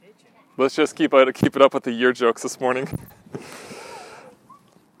Let's just keep it up with the year jokes this morning.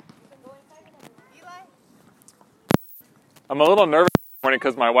 I'm a little nervous this morning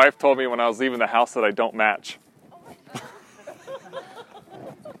because my wife told me when I was leaving the house that I don't match.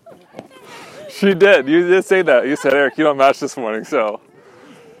 She did. You did say that. You said, Eric, you don't match this morning. So,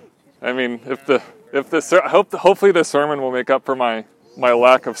 I mean, hopefully the sermon will make up for my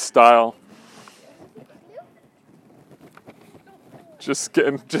lack of style. Just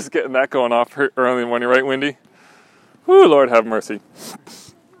getting that going off early in the morning, right, Wendy? Whoo, Lord have mercy.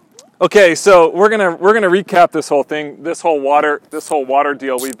 Okay, so we're gonna recap this whole thing, this whole water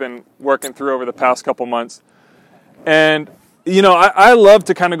deal we've been working through over the past couple months. And you know, I love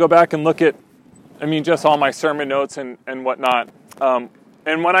to kind of go back and look at, just all my sermon notes and whatnot.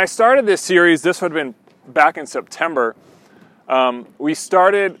 And when I started this series, this would have been back in September. We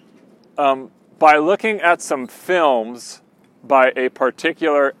started by looking at some films by a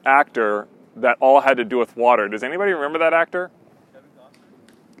particular actor that all had to do with water. Does anybody remember that actor?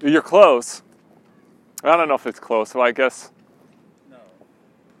 You're close. I don't know if it's close, so I guess. No.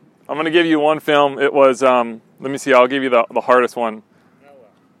 I'm going to give you one film. It was, let me see, I'll give you the hardest one.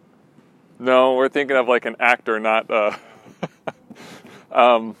 No, we're thinking of like an actor, not,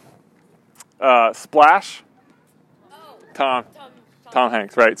 Splash? Oh. Tom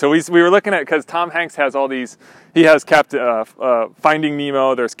Hanks, right. So we were looking at, because Tom Hanks has all these, he has Finding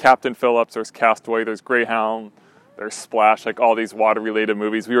Nemo, there's Captain Phillips, there's Castaway, there's Greyhound, there's Splash, like all these water-related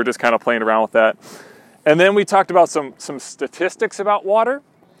movies. We were just kind of playing around with that. And then we talked about some statistics about water.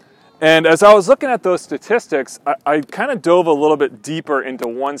 And as I was looking at those statistics, I kind of dove a little bit deeper into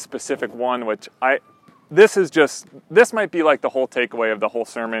one specific one, which this might be like the whole takeaway of the whole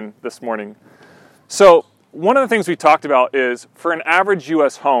sermon this morning. So one of the things we talked about is for an average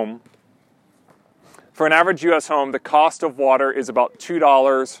U.S. home, the cost of water is about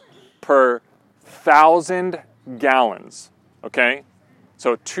 $2 per 1,000 gallons, okay?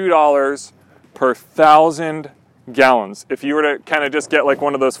 So $2 per 1,000 gallons. If you were to kind of just get like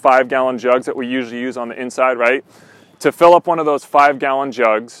one of those 5-gallon jugs that we usually use on the inside, right? To fill up one of those 5-gallon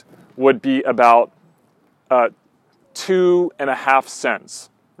jugs would be about 2.5 cents,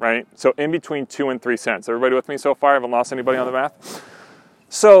 right? So in between 2 and 3 cents. Everybody with me so far? I haven't lost anybody on the math?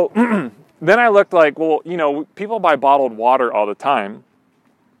 So then I looked like, well, you know, people buy bottled water all the time.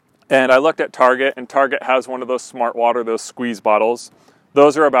 And I looked at Target, and Target has one of those Smart Water, those squeeze bottles.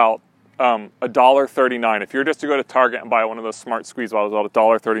 Those are about $1.39. If you were just to go to Target and buy one of those Smart Squeeze bottles, about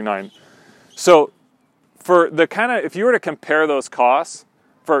 $1.39. So for the kind of, if you were to compare those costs,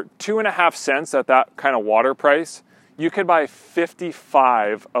 for 2.5 cents at that kind of water price, you could buy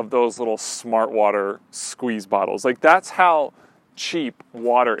 55 of those little Smart Water squeeze bottles. Like, that's how cheap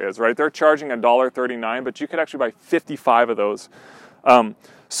water is, right? They're charging $1.39, but you could actually buy 55 of those.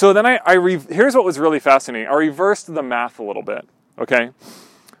 So then here's what was really fascinating. I reversed the math a little bit, okay?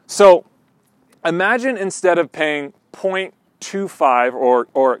 So imagine instead of paying 0.25 or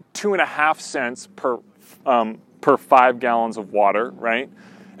 2.5 cents per 5 gallons of water, right?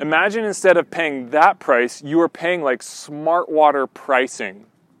 Imagine instead of paying that price, you were paying like Smart Water pricing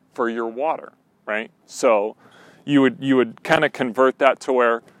for your water, right? So you would kind of convert that to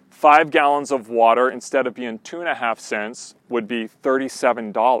where 5 gallons of water, instead of being 2.5 cents, would be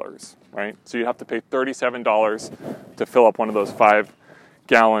 $37, right? So you have to pay $37 to fill up one of those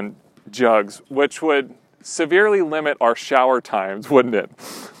 5-gallon jugs, which would severely limit our shower times, wouldn't it?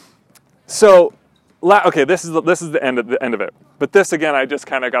 So, okay, this is the end of it. But this, again, I just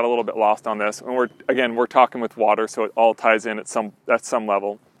kind of got a little bit lost on this, and we're talking with water, so it all ties in at some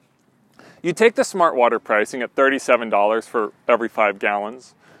level. You take the Smart Water pricing at $37 for every 5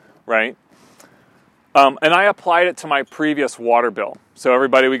 gallons. Right? And I applied it to my previous water bill. So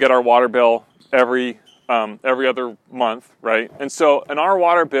everybody, we get our water bill every other month, right? And so in our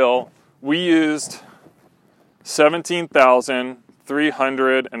water bill, we used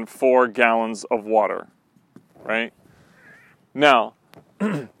 17,304 gallons of water, right? Now,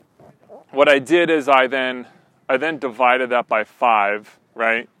 what I did is I then divided that by 5,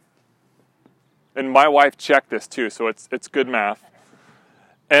 right? And my wife checked this too, so it's good math.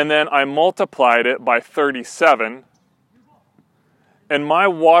 And then I multiplied it by 37. And my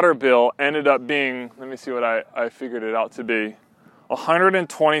water bill ended up being, let me see what I figured it out to be,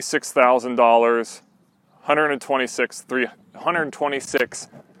 $126,000,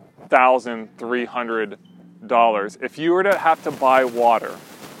 $126,300. If you were to have to buy water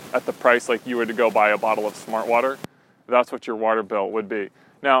at the price like you were to go buy a bottle of Smart Water, that's what your water bill would be.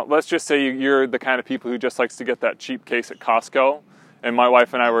 Now, let's just say you're the kind of people who just likes to get that cheap case at Costco. And my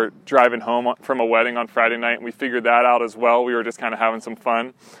wife and I were driving home from a wedding on Friday night, and we figured that out as well. We were just kind of having some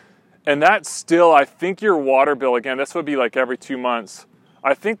fun. And that's still, I think your water bill, again, this would be like every 2 months.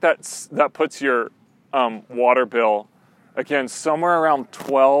 I think that puts your water bill, again, somewhere around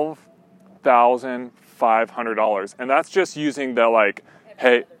 $12,500. And that's just using the like,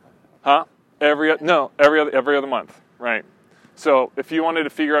 hey, huh? Every other month, right? So if you wanted to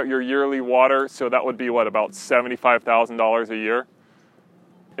figure out your yearly water, so that would be what, about $75,000 a year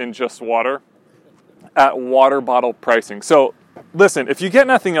in just water at water bottle pricing. So listen, if you get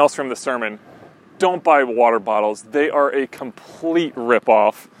nothing else from the sermon, don't buy water bottles. They are a complete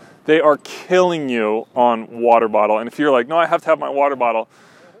ripoff. They are killing you on water bottle. And if you're like, no, I have to have my water bottle,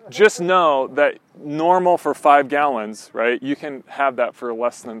 just know that normal for 5 gallons, right? You can have that for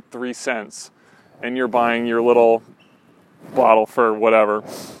less than 3 cents, and you're buying your little bottle for whatever.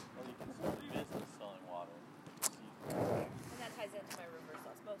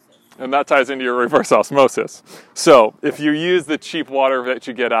 And that ties into your reverse osmosis. So if you use the cheap water that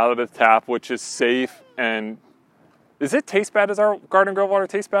you get out of the tap, which is safe, and does it taste bad? Does our Garden Grove water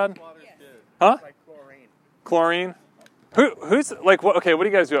taste bad? Huh? Like chlorine. Chlorine? Who's like what? Okay, what do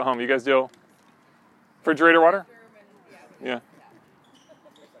you guys do at home? You guys do refrigerator water? Yeah.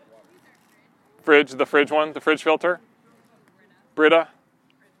 Fridge, the fridge one, the fridge filter. Brita.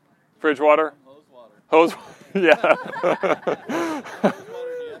 Fridge water. Hose water. Yeah.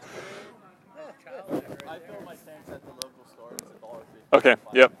 I fill my tanks at the local store. It's $1.50. Okay.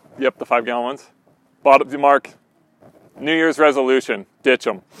 Yep. The 5 gallon ones. Bottom mark. New Year's resolution. Ditch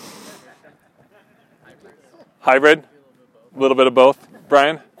them. Hybrid. A little bit of both.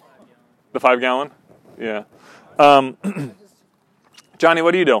 Brian? The 5 gallon? Yeah. Johnny,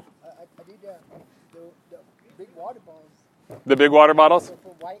 what do you do? I did the big water bottles. The big water bottles? For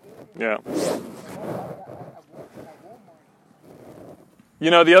white. Yeah. At Walmart.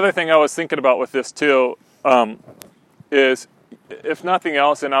 You know, the other thing I was thinking about with this too is, if nothing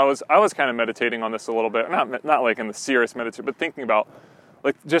else, and I was kind of meditating on this a little bit, not like in the serious meditation, but thinking about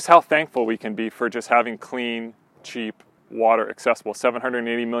like just how thankful we can be for just having clean, cheap water accessible.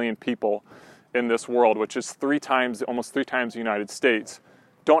 780 million people in this world, which is almost three times the United States,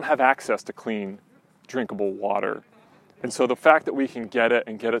 don't have access to clean, drinkable water. And so the fact that we can get it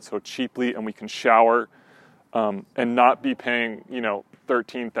and get it so cheaply, and we can shower and not be paying,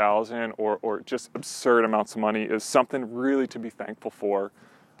 $13,000 or just absurd amounts of money is something really to be thankful for.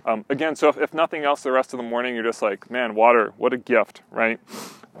 Again, so if nothing else, the rest of the morning you're just like, man, water, what a gift, right?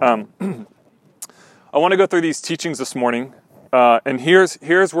 I want to go through these teachings this morning, and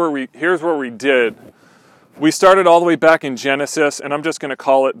here's where we did. We started all the way back in Genesis, and I'm just going to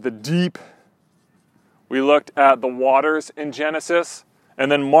call it the deep. We looked at the waters in Genesis,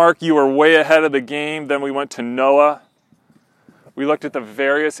 and then Mark, you were way ahead of the game. Then we went to Noah. We looked at the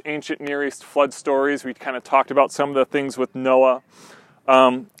various ancient Near East flood stories. We kind of talked about some of the things with Noah.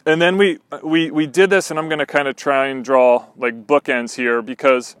 And then we did this, and I'm going to kind of try and draw like bookends here,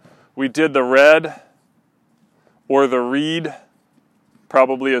 because we did the red, or the reed,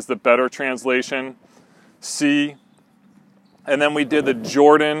 probably is the better translation, sea. And then we did the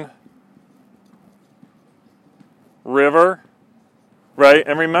Jordan River, right?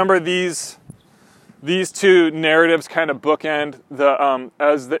 And remember, these two narratives kind of bookend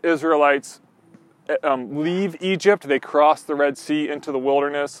as the Israelites leave Egypt, they cross the Red Sea into the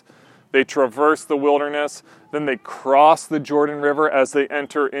wilderness. They traverse the wilderness. Then they cross the Jordan River as they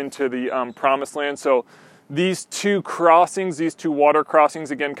enter into the Promised Land. So these two crossings, these two water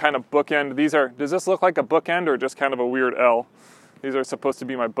crossings, again, kind of bookend. Does this look like a bookend or just kind of a weird L? These are supposed to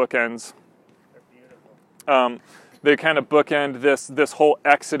be my bookends. They're beautiful. They kind of bookend this whole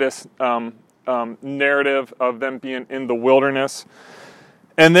Exodus narrative of them being in the wilderness.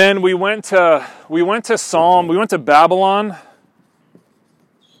 And then we went to Babylon.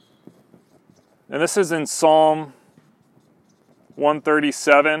 And this is in Psalm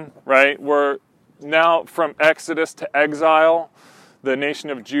 137, right? We're now from Exodus to exile. The nation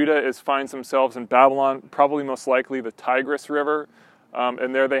of Judah finds themselves in Babylon, probably most likely the Tigris River.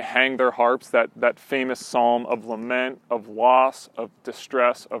 And there they hang their harps, that famous psalm of lament, of loss, of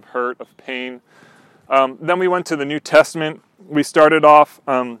distress, of hurt, of pain. Then we went to the New Testament. We started off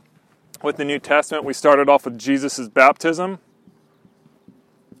with the New Testament. We started off with Jesus' baptism.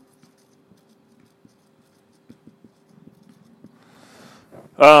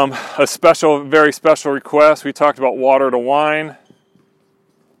 A very special request. We talked about water to wine.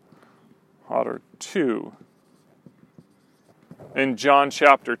 Water 2. In John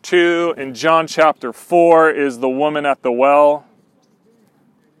chapter 2. In John chapter 4 is the woman at the well.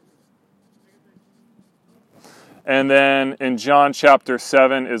 And then in John chapter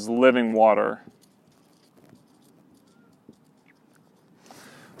 7 is living water.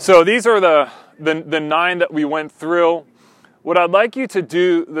 So these are the 9 that we went through. What I'd like you to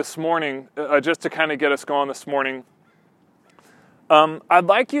do this morning, just to kind of get us going this morning, I'd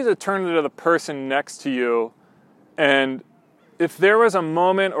like you to turn to the person next to you, and if there was a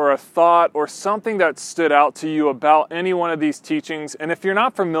moment or a thought or something that stood out to you about any one of these teachings, and if you're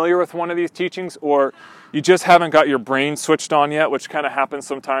not familiar with one of these teachings or you just haven't got your brain switched on yet, which kind of happens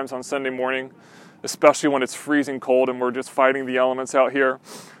sometimes on Sunday morning, especially when it's freezing cold and we're just fighting the elements out here,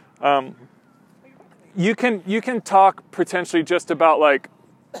 you can talk potentially just about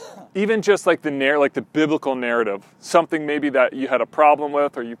even just the biblical narrative, something maybe that you had a problem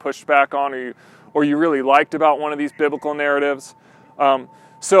with or you pushed back on or you really liked about one of these biblical narratives.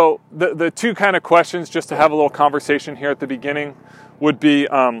 So the 2 kind of questions, just to have a little conversation here at the beginning, would be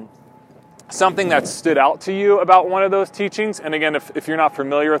something that stood out to you about one of those teachings. And again, if you're not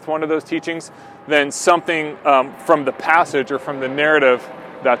familiar with one of those teachings, then something from the passage or from the narrative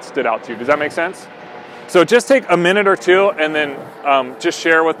that stood out to you. Does that make sense? So just take a minute or 2 and then just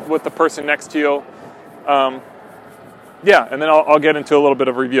share with the person next to you. And then I'll get into a little bit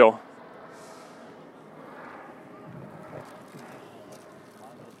of review.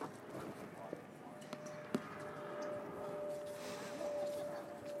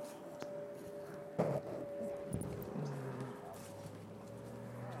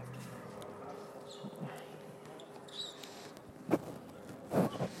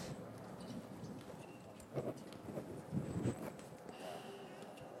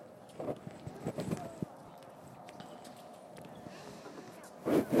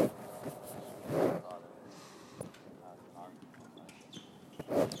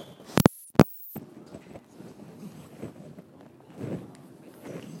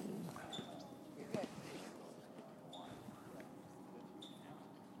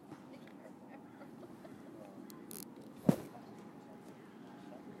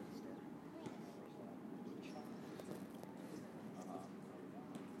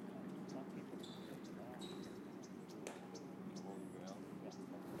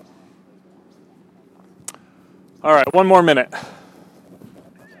 All right, 1 more minute.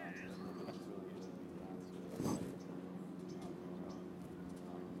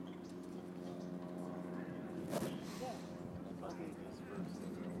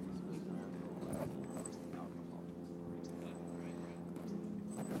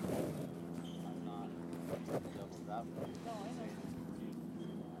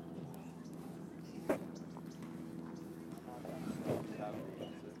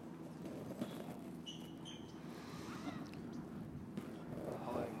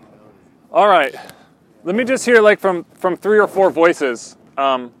 All right, let me just hear from 3 or 4 voices.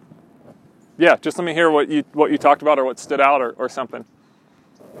 Just let me hear what you talked about or what stood out or something.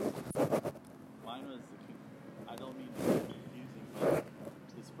 Mine was, I don't mean to be confusing, but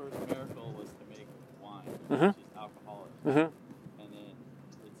his first miracle was to make wine, which is alcoholic. And then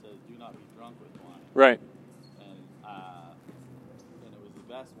it says, do not be drunk with wine. Right. And it was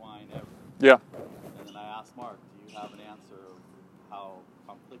the best wine ever. Yeah. And then I asked Mark, do you have an answer of how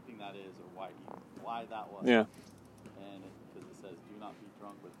conflicting that is or why that was? Yeah. And because it says, do not be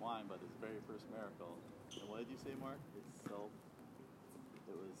drunk with wine, but his very first miracle. And what did you say, Mark? It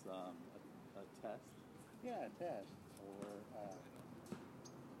was a test? Yeah, a test. Or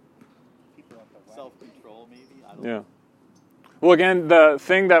people at the wedding. Self-control, maybe? I don't Yeah. know. Well, again, the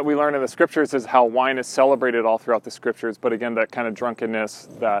thing that we learn in the scriptures is how wine is celebrated all throughout the scriptures. But again, that kind of drunkenness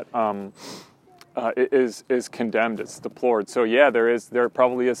that is condemned, it's deplored. So yeah, there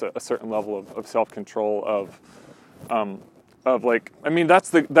probably is a certain level of self-control that's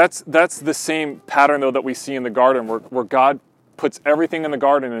the same pattern though that we see in the garden where God puts everything in the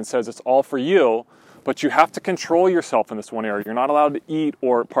garden and says it's all for you, but you have to control yourself in this one area. You're not allowed to eat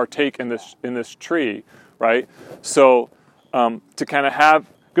or partake in this tree, right? So to kind of have,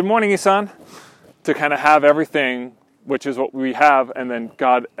 good morning, Isan, to kind of have everything, which is what we have, and then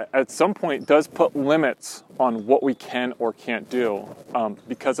God at some point does put limits on what we can or can't do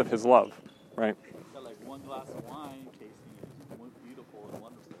because of his love, right? It's got like one glass of wine tasting is beautiful and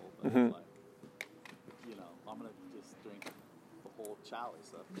wonderful, but it's like, I'm going to just drink the whole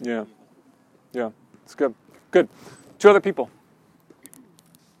chalice of it. Yeah. Yeah, it's good. Good. 2 other people.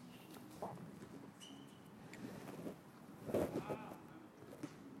 We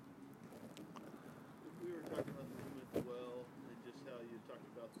were talking about the woman at the well and just how you talked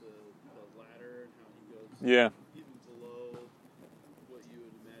about the ladder and how he goes even below what you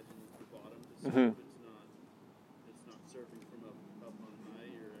would imagine is the bottom to serve. It's not surfing from up on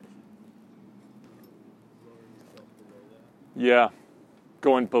high. You're actually lowering yourself below that. Yeah,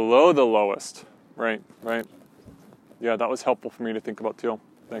 going below the lowest. Right. Yeah, that was helpful for me to think about too.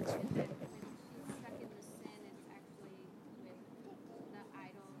 Thanks. Stuck in the sin, it's actually with the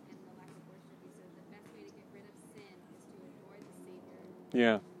idol and the lack of worship. He says the best way to get rid of sin is to adore the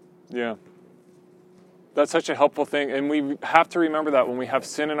Savior. Yeah. That's such a helpful thing, and we have to remember that when we have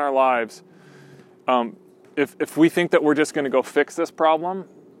sin in our lives, if we think that we're just going to go fix this problem,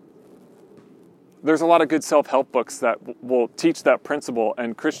 there's a lot of good self-help books that will teach that principle,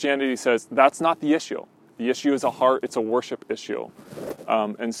 and Christianity says that's not the issue. The issue is a heart, it's a worship issue.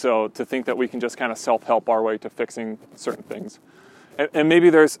 And so to think that we can just kind of self-help our way to fixing certain things. And maybe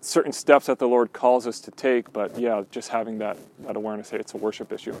there's certain steps that the Lord calls us to take, but yeah, just having that awareness, hey, it's a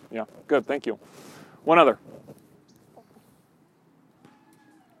worship issue. Yeah, good, thank you. One other.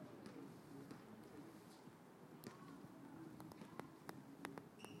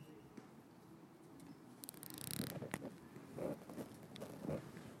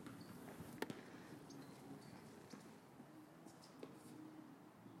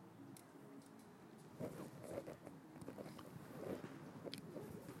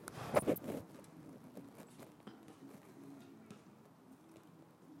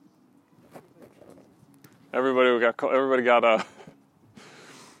 Everybody got a.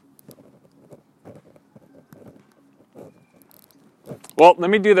 Well, let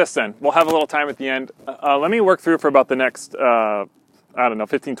me do this then. We'll have a little time at the end. Let me work through for about the next,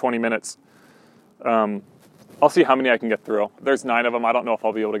 15, 20 minutes. I'll see how many I can get through. There's 9 of them. I don't know if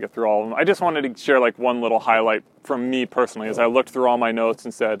I'll be able to get through all of them. I just wanted to share like one little highlight from me personally as I looked through all my notes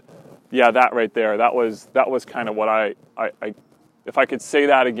and said, yeah, that right there, that was kind of what I if I could say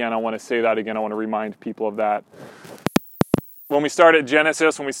that again, I want to say that again. I want to remind people of that. When we start at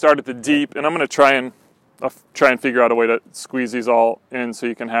Genesis, when we start at the deep, and I'm going to try and figure out a way to squeeze these all in so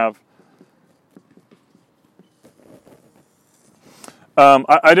you can have.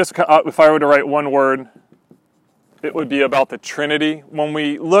 If I were to write one word, it would be about the Trinity. When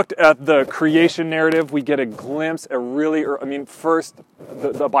we looked at the creation narrative, we get a glimpse, first,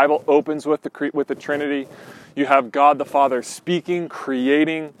 the Bible opens with the Trinity. You have God the Father speaking,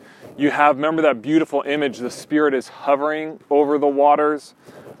 creating. You have, remember that beautiful image, the Spirit is hovering over the waters.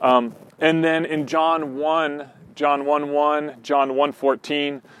 And then in John 1:1, John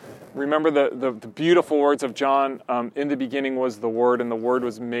 1:14, remember the beautiful words of John, in the beginning was the Word, and the Word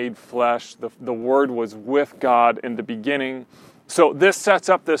was made flesh. The Word was with God in the beginning. So this sets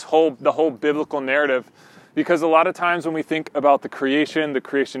up the whole biblical narrative, because a lot of times when we think about the creation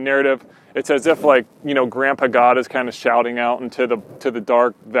narrative, it's as if Grandpa God is kind of shouting out into the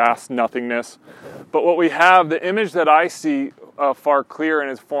dark, vast nothingness. But what we have, the image that I see far clearer and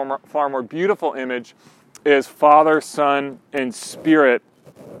is far more beautiful image, is Father, Son, and Spirit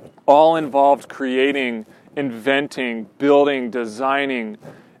all involved creating, inventing, building, designing,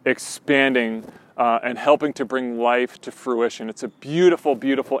 expanding, and helping to bring life to fruition. It's a beautiful,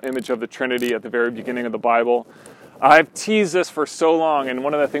 beautiful image of the Trinity at the very beginning of the Bible. I've teased this for so long, and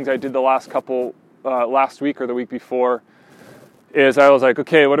one of the things I did the last week or the week before is I was like,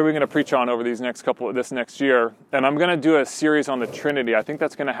 okay, what are we going to preach on over this next year? And I'm going to do a series on the Trinity. I think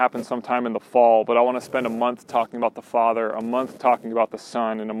that's going to happen sometime in the fall, but I want to spend a month talking about the Father, a month talking about the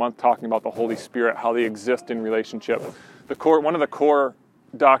Son, and a month talking about the Holy Spirit, how they exist in relationship. One of the core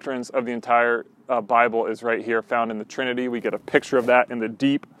doctrines of the entire Bible is right here, found in the Trinity. We get a picture of that in the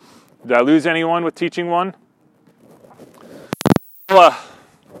deep. Did I lose anyone with teaching one?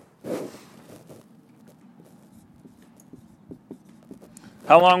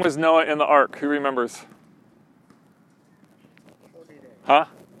 How long was Noah in the ark? Who remembers? 40 days. Huh?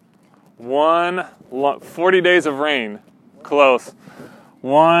 40 days of rain. Close.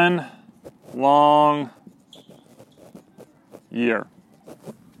 One long year.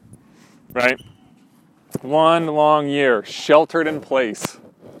 Right? One long year. Sheltered in place.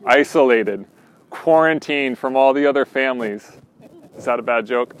 Isolated. Quarantined from all the other families. Is that a bad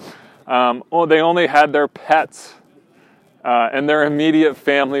joke? They only had their pets. And their immediate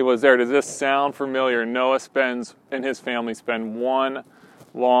family was there. Does this sound familiar? Noah and his family spend one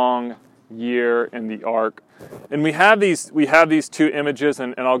long year in the ark. And we have these 2 images,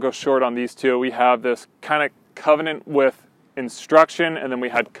 and I'll go short on these 2. We have this kind of covenant with instruction, and then we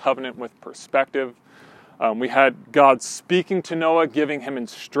had covenant with perspective. We had God speaking to Noah, giving him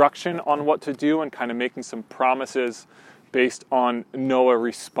instruction on what to do, and kind of making some promises based on Noah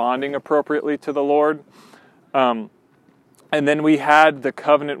responding appropriately to the Lord. And then we had the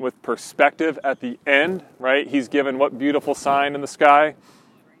covenant with perspective at the end, right? He's given what beautiful sign in the sky?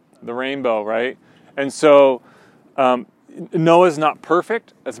 The rainbow, right? And so Noah's not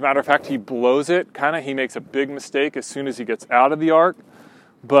perfect. As a matter of fact, he blows it. He makes a big mistake as soon as he gets out of the ark.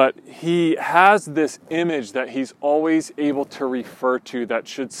 But he has this image that he's always able to refer to that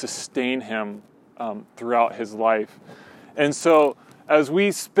should sustain him throughout his life. And so as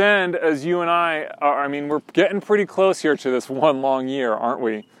we spend, as you and we're getting pretty close here to this one long year, aren't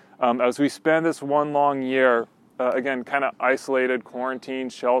we? As we spend this one long year, again, kind of isolated,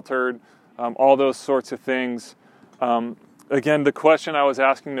 quarantined, sheltered, all those sorts of things. Again, the question I was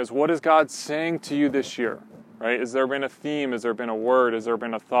asking is, what is God saying to you this year? Right? Has there been a theme? Has there been a word? Has there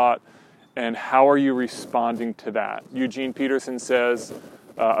been a thought? And how are you responding to that? Eugene Peterson says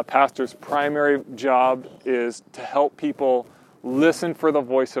a pastor's primary job is to help people listen for the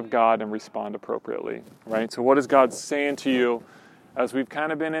voice of God and respond appropriately. Right? So what is God saying to you as we've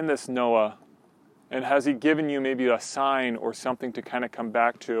kind of been in this Noah? And has he given you maybe a sign or something to kind of come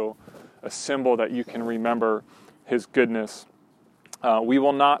back to, a symbol that you can remember his goodness? We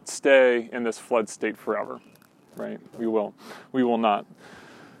will not stay in this flood state forever. Right? We will not.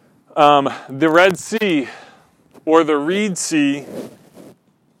 The Red Sea, or the Reed Sea,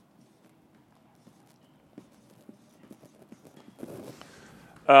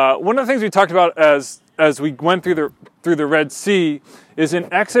 one of the things we talked about as we went through the Red Sea is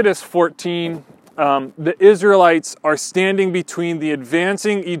in Exodus 14. The Israelites are standing between the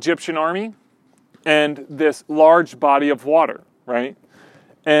advancing Egyptian army and this large body of water, right?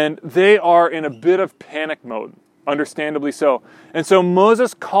 And they are in a bit of panic mode, understandably so. And so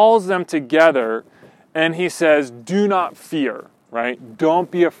Moses calls them together and he says, do not fear, right?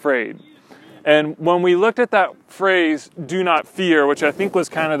 Don't be afraid. And when we looked at that phrase, do not fear, which I think was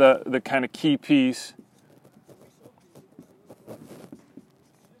kind of the kind of key piece,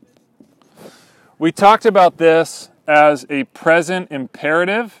 we talked about this as a present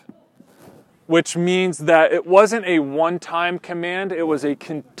imperative, which means that it wasn't a one-time command, it was a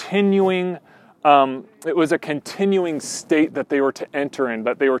continuing state that they were to enter in,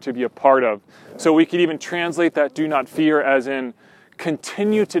 that they were to be a part of. So we could even translate that do not fear as in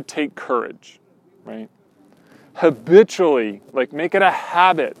continue to take courage, right? Habitually, like make it a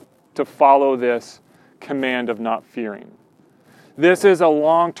habit to follow this command of not fearing. This is a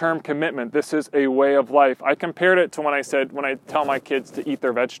long-term commitment. This is a way of life. I compared it to when I tell my kids to eat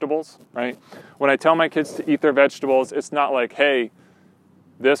their vegetables, right? When I tell my kids to eat their vegetables, it's not like, hey,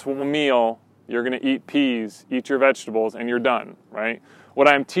 this meal, you're going to eat peas, eat your vegetables, and you're done, right? What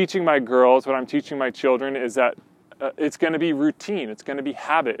I'm teaching my girls, what I'm teaching my children is that it's going to be routine. It's going to be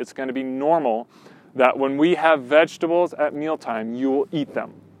habit. It's going to be normal that when we have vegetables at mealtime, you will eat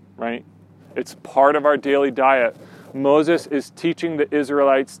them, right? It's part of our daily diet. Moses is teaching the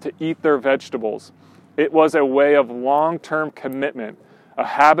Israelites to eat their vegetables. It was a way of long-term commitment, a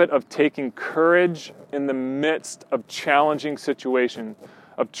habit of taking courage in the midst of challenging situations,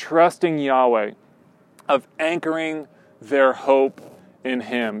 of trusting Yahweh, of anchoring their hope in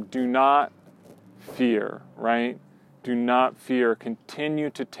Him. Do not fear, right? Do not fear. Continue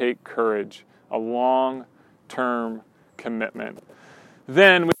to take courage, a long-term commitment.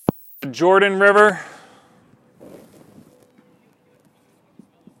 Then we the Jordan River.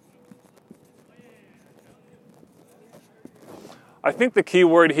 I think the key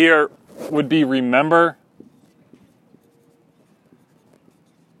word here would be remember.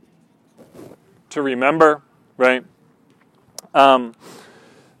 To remember, right?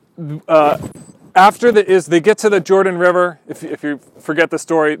 After they get to the Jordan River, if you forget the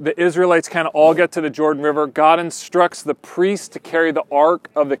story, the Israelites kind of all get to the Jordan River. God instructs the priests to carry the Ark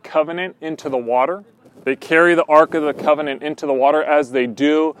of the Covenant into the water. They carry the Ark of the Covenant into the water. As they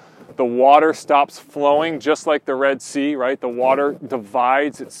do, the water stops flowing, just like the Red Sea, right? The water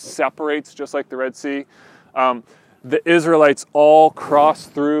divides, it separates, just like the Red Sea. The Israelites all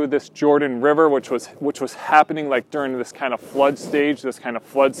crossed through this Jordan River, which was happening like during this kind of flood stage, this kind of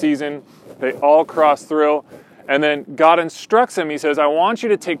flood season. They all crossed through, and then God instructs them. He says, I want you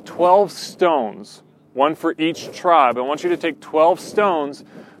to take 12 stones, one for each tribe. I want you to take 12 stones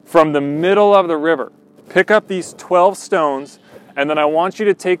from the middle of the river. Pick up these 12 stones, and then I want you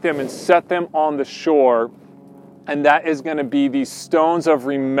to take them and set them on the shore. And that is going to be these stones of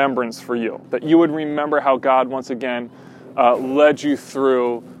remembrance for you, that you would remember how God, once again, led you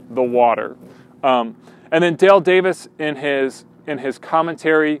through the water. And then Dale Davis, in his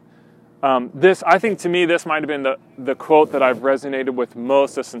commentary, I think to me, this might have been the quote that I've resonated with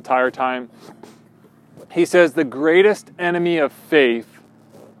most this entire time. He says, the greatest enemy of faith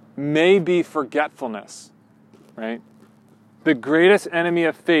may be forgetfulness, right? The greatest enemy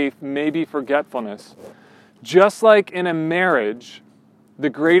of faith may be forgetfulness. Just like in a marriage, the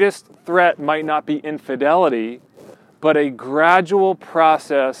greatest threat might not be infidelity, but a gradual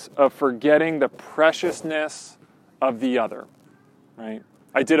process of forgetting the preciousness of the other, right?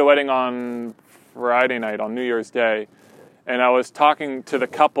 I did a wedding on Friday night, on New Year's Day, and I was talking to the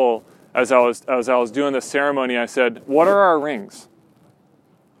couple as I was doing the ceremony. I said, "What are our rings?"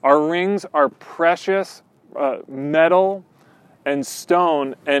 Our rings are precious metal and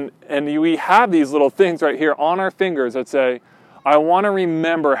stone, and we have these little things right here on our fingers that say, "I want to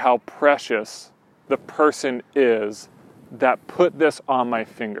remember how precious the person is that put this on my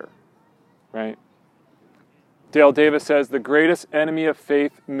finger," right? Dale Davis says, the greatest enemy of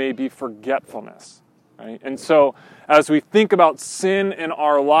faith may be forgetfulness, right? And so as we think about sin in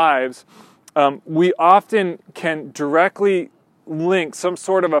our lives, we often can directly link some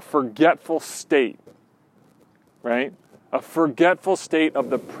sort of a forgetful state, right? A forgetful state of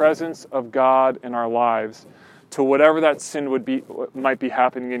the presence of God in our lives to whatever that sin might be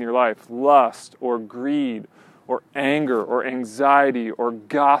happening in your life. Lust or greed or anger or anxiety or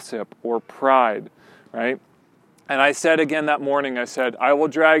gossip or pride, right? And I said again that morning, I said, I will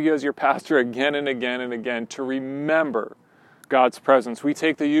drag you as your pastor again and again and again to remember God's presence. We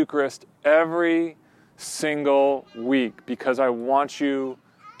take the Eucharist every single week because I want you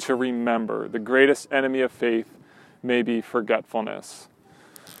to remember. The greatest enemy of faith may be forgetfulness.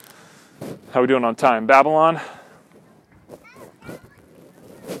 How are we doing on time? Babylon?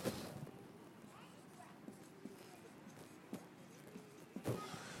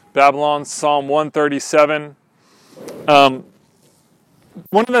 Babylon, Psalm 137.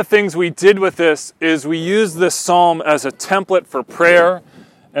 One of the things we did with this is we used this psalm as a template for prayer,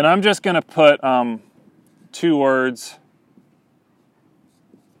 and I'm just going to put 2 words.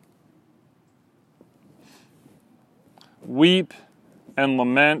 Weep and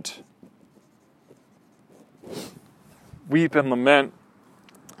lament. Weep and lament.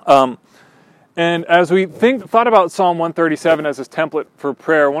 And as we thought about Psalm 137 as a template for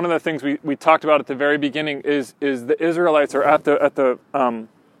prayer, one of the things we talked about at the very beginning is the Israelites are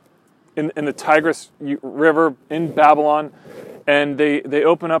in the Tigris River in Babylon, and they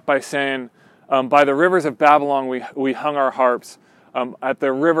open up by saying, by the rivers of Babylon we hung our harps, at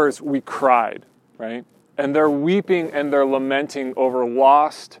the rivers we cried, right? And they're weeping and they're lamenting over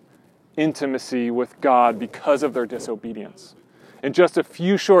lost intimacy with God because of their disobedience. In just a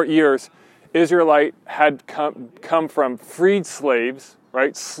few short years, Israelite had come from freed slaves,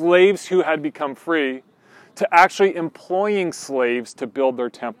 right? Slaves who had become free, to actually employing slaves to build their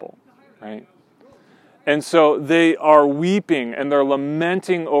temple, right? And so they are weeping and they're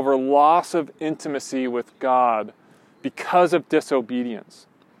lamenting over loss of intimacy with God because of disobedience.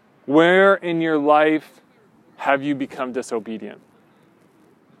 Where in your life have you become disobedient?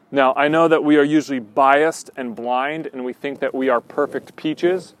 Now, I know that we are usually biased and blind and we think that we are perfect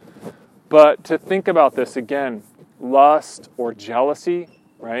peaches. But to think about this again, lust or jealousy,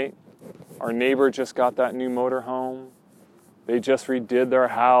 right? Our neighbor just got that new motorhome. They just redid their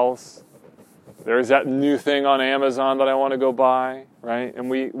house. There's that new thing on Amazon that I want to go buy, right? And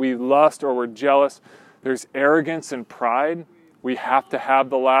we lust or we're jealous. There's arrogance and pride. We have to have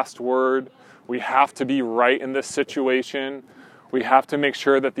the last word. We have to be right in this situation. We have to make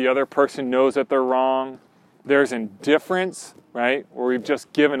sure that the other person knows that they're wrong. There's indifference, right? Where we've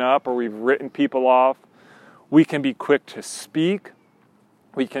just given up or we've written people off. We can be quick to speak.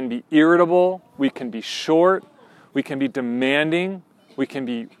 We can be irritable. We can be short. We can be demanding. We can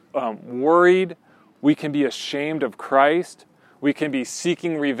be worried. We can be ashamed of Christ. We can be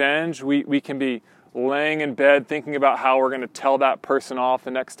seeking revenge. We can be laying in bed thinking about how we're going to tell that person off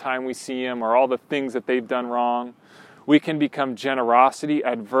the next time we see him or all the things that they've done wrong. We can become generosity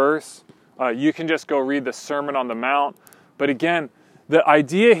adverse. You can just go read the Sermon on the Mount. But again, the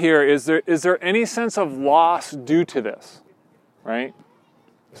idea here is there any sense of loss due to this, right?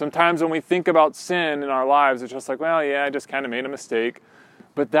 Sometimes when we think about sin in our lives, it's just like, well, yeah, I just kind of made a mistake.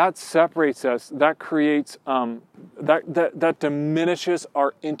 But that separates us. That creates, that diminishes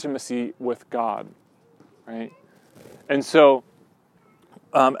our intimacy with God, right? And so,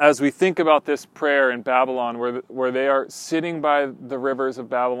 as we think about this prayer in Babylon, where they are sitting by the rivers of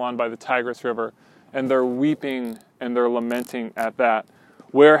Babylon, by the Tigris River, and they're weeping and they're lamenting at that,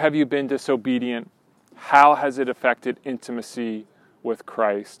 where have you been disobedient? How has it affected intimacy with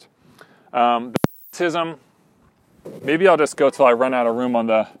Christ? Baptism, maybe I'll just go till I run out of room on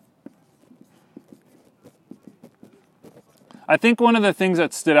the... I think one of the things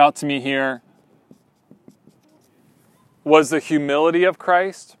that stood out to me here was the humility of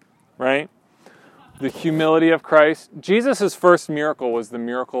Christ, right? The humility of Christ. Jesus' first miracle was the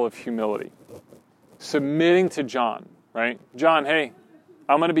miracle of humility. Submitting to John, right? John, hey,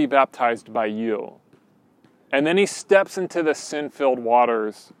 I'm going to be baptized by you. And then he steps into the sin-filled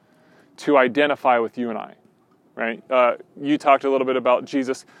waters to identify with you and I, right? You talked a little bit about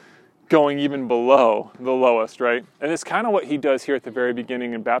Jesus going even below the lowest, right? And it's kind of what he does here at the very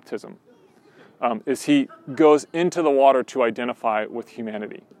beginning in baptism, is he goes into the water to identify with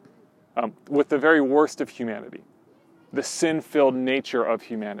humanity, with the very worst of humanity, the sin-filled nature of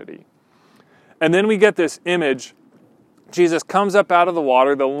humanity. And then we get this image. Jesus comes up out of the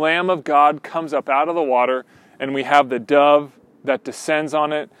water, the Lamb of God comes up out of the water, and we have the dove that descends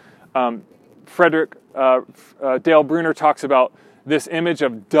on it. Dale Bruner talks about this image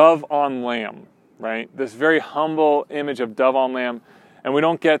of dove on lamb, right? This very humble image of dove on lamb. And we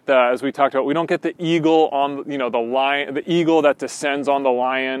don't get as we talked about, we don't get the eagle on, the lion, the eagle that descends on the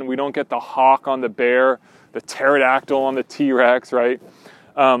lion. We don't get the hawk on the bear, the pterodactyl on the T-Rex, right?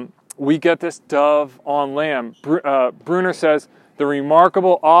 We get this dove on lamb. Bruner says, the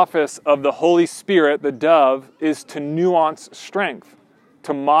remarkable office of the Holy Spirit, the dove, is to nuance strength,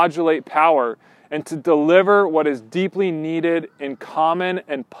 to modulate power, and to deliver what is deeply needed in common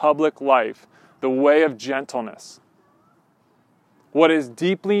and public life, the way of gentleness. What is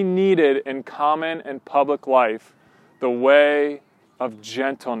deeply needed in common and public life, the way of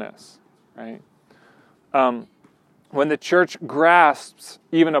gentleness, right? When the church grasps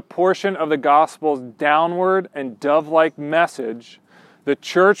even a portion of the gospel's downward and dove-like message, the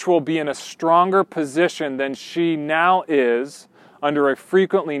church will be in a stronger position than she now is under a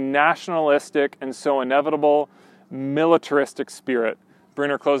frequently nationalistic and so inevitable militaristic spirit.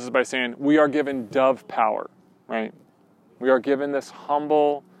 Bruner closes by saying, we are given dove power, right? We are given this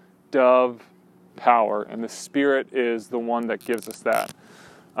humble dove power, and the Spirit is the one that gives us that.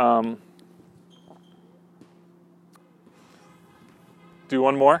 Do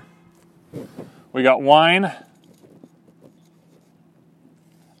one more. We got wine.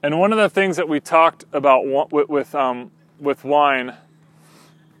 And one of the things that we talked about with wine,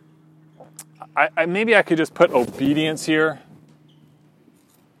 maybe I could just put obedience here.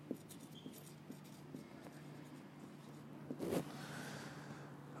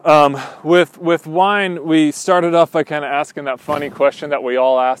 With wine, we started off by kind of asking that funny question that we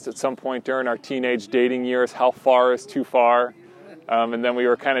all asked at some point during our teenage dating years: how far is too far? And then we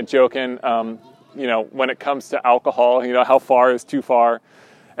were kind of joking, when it comes to alcohol, how far is too far?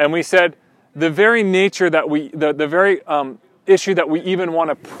 And we said the very nature that the very issue that we even want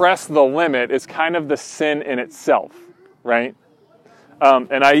to press the limit is kind of the sin in itself, right?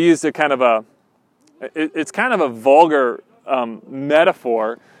 And I used it's kind of a vulgar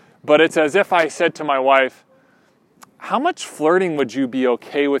metaphor, but it's as if I said to my wife, how much flirting would you be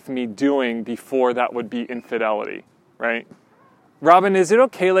okay with me doing before that would be infidelity, right? Robin, is it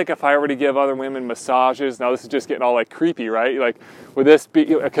okay, if I were to give other women massages? Now this is just getting all creepy, right? Would this be?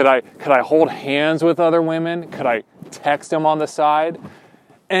 Could I hold hands with other women? Could I text them on the side?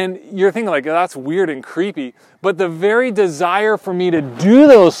 And you're thinking that's weird and creepy. But the very desire for me to do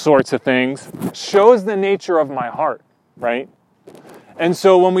those sorts of things shows the nature of my heart, right? And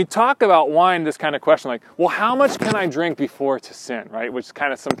so when we talk about wine, this kind of question, how much can I drink before it's a sin, right? Which is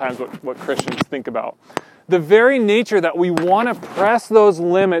kind of sometimes what Christians think about. The very nature that we want to press those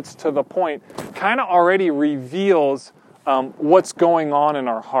limits to the point kind of already reveals what's going on in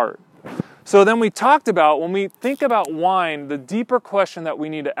our heart. So then we talked about, when we think about wine, the deeper question that we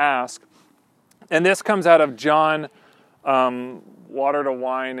need to ask, and this comes out of John, water to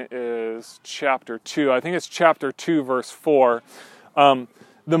wine is chapter 2. I think it's chapter 2, verse 4.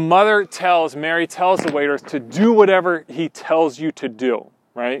 The Mary tells the waiters to do whatever he tells you to do.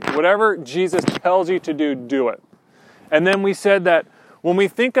 Right? Whatever Jesus tells you to do, do it. And then we said that when we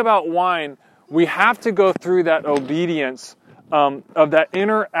think about wine, we have to go through that obedience, of that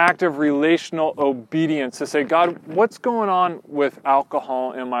interactive relational obedience to say, God, what's going on with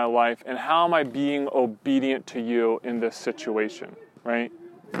alcohol in my life, and how am I being obedient to you in this situation, right?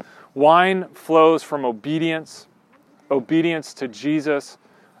 Wine flows from obedience to Jesus.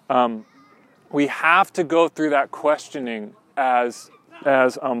 We have to go through that questioning as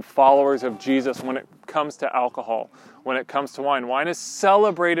followers of Jesus when it comes to alcohol, when it comes to wine. Wine is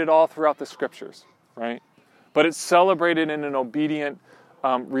celebrated all throughout the Scriptures, right? But it's celebrated in an obedient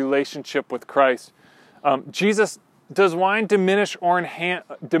relationship with Christ. Jesus, does wine diminish or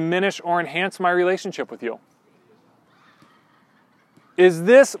enhance my relationship with you? Is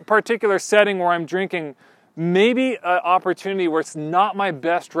this particular setting where I'm drinking maybe an opportunity where it's not my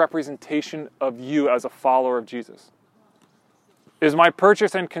best representation of you as a follower of Jesus? Is my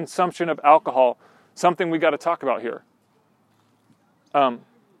purchase and consumption of alcohol something we got to talk about here?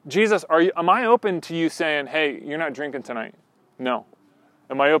 Jesus, am I open to you saying, hey, you're not drinking tonight? No.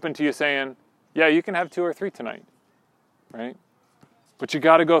 Am I open to you saying, yeah, you can have 2 or 3 tonight? Right? But you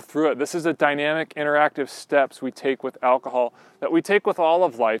got to go through it. This is a dynamic, interactive steps we take with alcohol that we take with all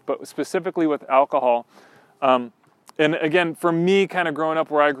of life, but specifically with alcohol. And again, for me, kind of growing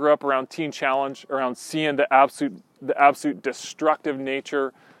up where I grew up around Teen Challenge, around seeing the absolute destructive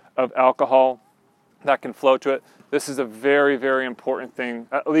nature of alcohol that can flow to it, this is a very, very important thing,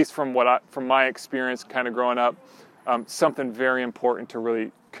 at least from my experience kind of growing up, something very important to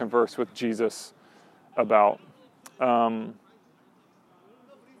really converse with Jesus about.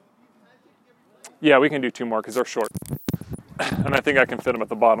 Yeah, we can do 2 more because they're short. And I think I can fit them at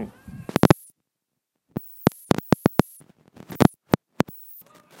the bottom.